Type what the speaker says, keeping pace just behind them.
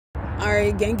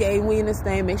Alright, gang, we in this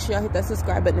thing. Make sure y'all hit that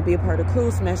subscribe button to be a part of the crew.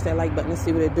 Smash that like button to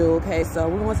see what it do. Okay, so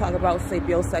we want to talk about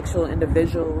sapiosexual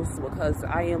individuals because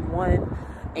I am one.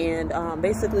 And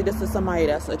basically, this is somebody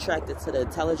that's attracted to the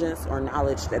intelligence or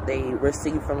knowledge that they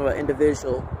receive from an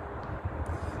individual.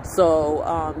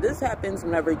 So this happens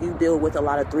whenever you deal with a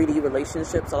lot of 3D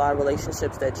relationships, a lot of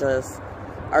relationships that just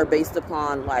are based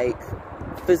upon like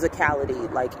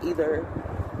physicality. Like either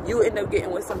you end up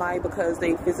getting with somebody because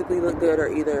they physically look good, or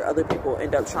either other people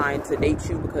end up trying to date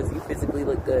you because you physically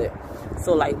look good.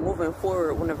 So like moving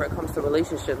forward, whenever it comes to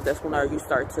relationships, that's whenever you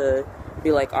start to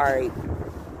be like, all right,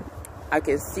 I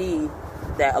can see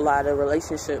that a lot of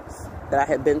relationships that I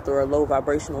have been through are low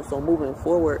vibrational. So moving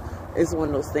forward is one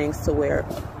of those things to where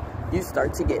you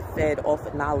start to get fed off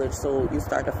of knowledge. So you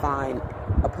start to find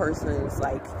a person's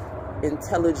like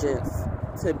intelligence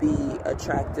to be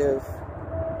attractive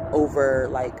over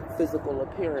like physical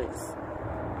appearance,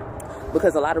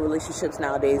 because a lot of relationships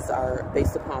nowadays are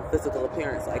based upon physical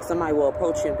appearance. Like somebody will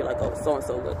approach you and be like, oh, so and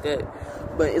so look good,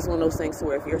 but it's one of those things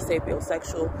where if you're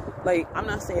sapiosexual, like I'm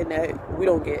not saying that we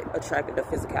don't get attracted to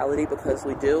physicality, because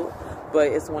we do, but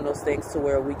it's one of those things to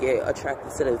where we get attracted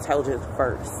to the intelligence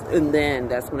first, and then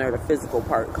that's whenever the physical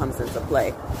part comes into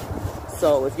play.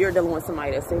 So if you're dealing with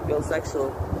somebody that's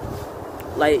sapiosexual,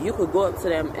 like you could go up to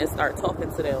them and start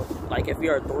talking to them. Like if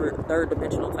you're a third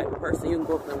dimensional type of person, you can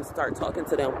go up to them and start talking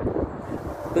to them,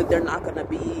 but they're not going to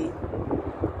be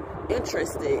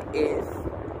interested if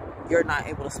you're not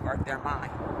able to spark their mind.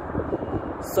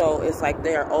 So it's like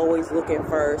they're always looking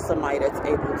for somebody that's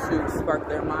able to spark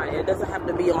their mind. It doesn't have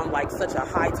to be on like such a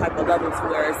high type of level to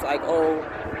where it's like, oh,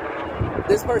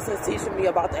 this person's teaching me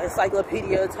about the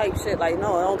encyclopedia type shit. Like,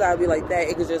 no, it don't gotta be like that.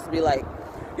 It could just be like,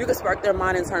 you can spark their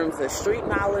mind in terms of street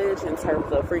knowledge, in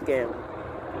terms of freaking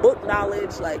book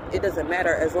knowledge. Like, it doesn't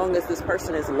matter. As long as this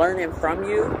person is learning from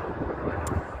you,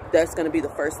 that's going to be the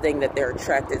first thing that they're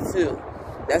attracted to.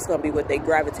 That's going to be what they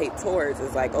gravitate towards.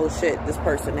 Is like, oh shit, this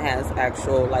person has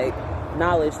actual like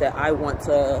knowledge that I want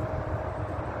to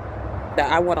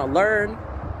learn,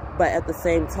 but at the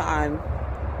same time,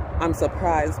 I'm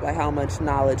surprised by how much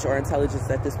knowledge or intelligence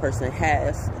that this person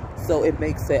has. So it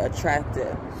makes it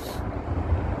attractive.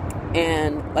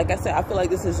 And like I said, I feel like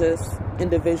this is just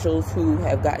individuals who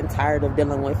have gotten tired of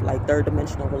dealing with like third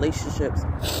dimensional relationships.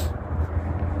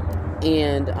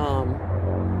 And,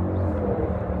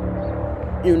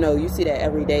 you know, you see that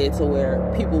every day to where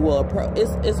people will approach.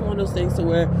 It's one of those things to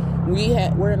where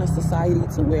we're in a society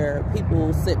to where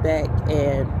people sit back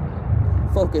and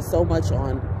focus so much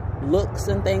on looks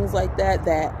and things like that,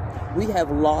 that we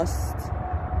have lost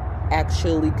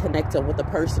actually connecting with a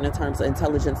person in terms of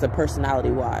intelligence and personality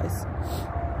wise.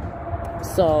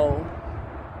 So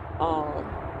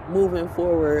moving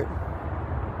forward,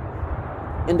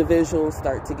 individuals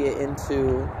start to get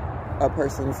into a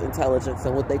person's intelligence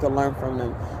and what they can learn from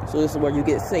them. So this is where you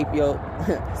get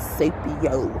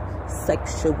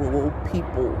sapiosexual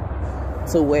people,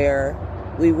 to where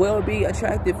we will be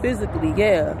attracted physically,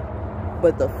 yeah,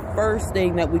 but the first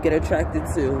thing that we get attracted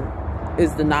to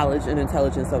is the knowledge and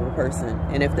intelligence of a person,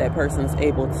 and if that person's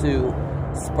able to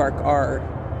spark our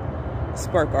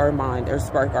mind or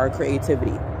spark our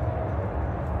creativity.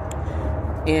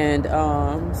 And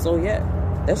so yeah,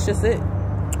 that's just it.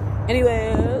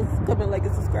 Anyways, comment, like,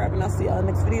 and subscribe, and I'll see y'all in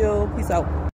the next video. Peace out.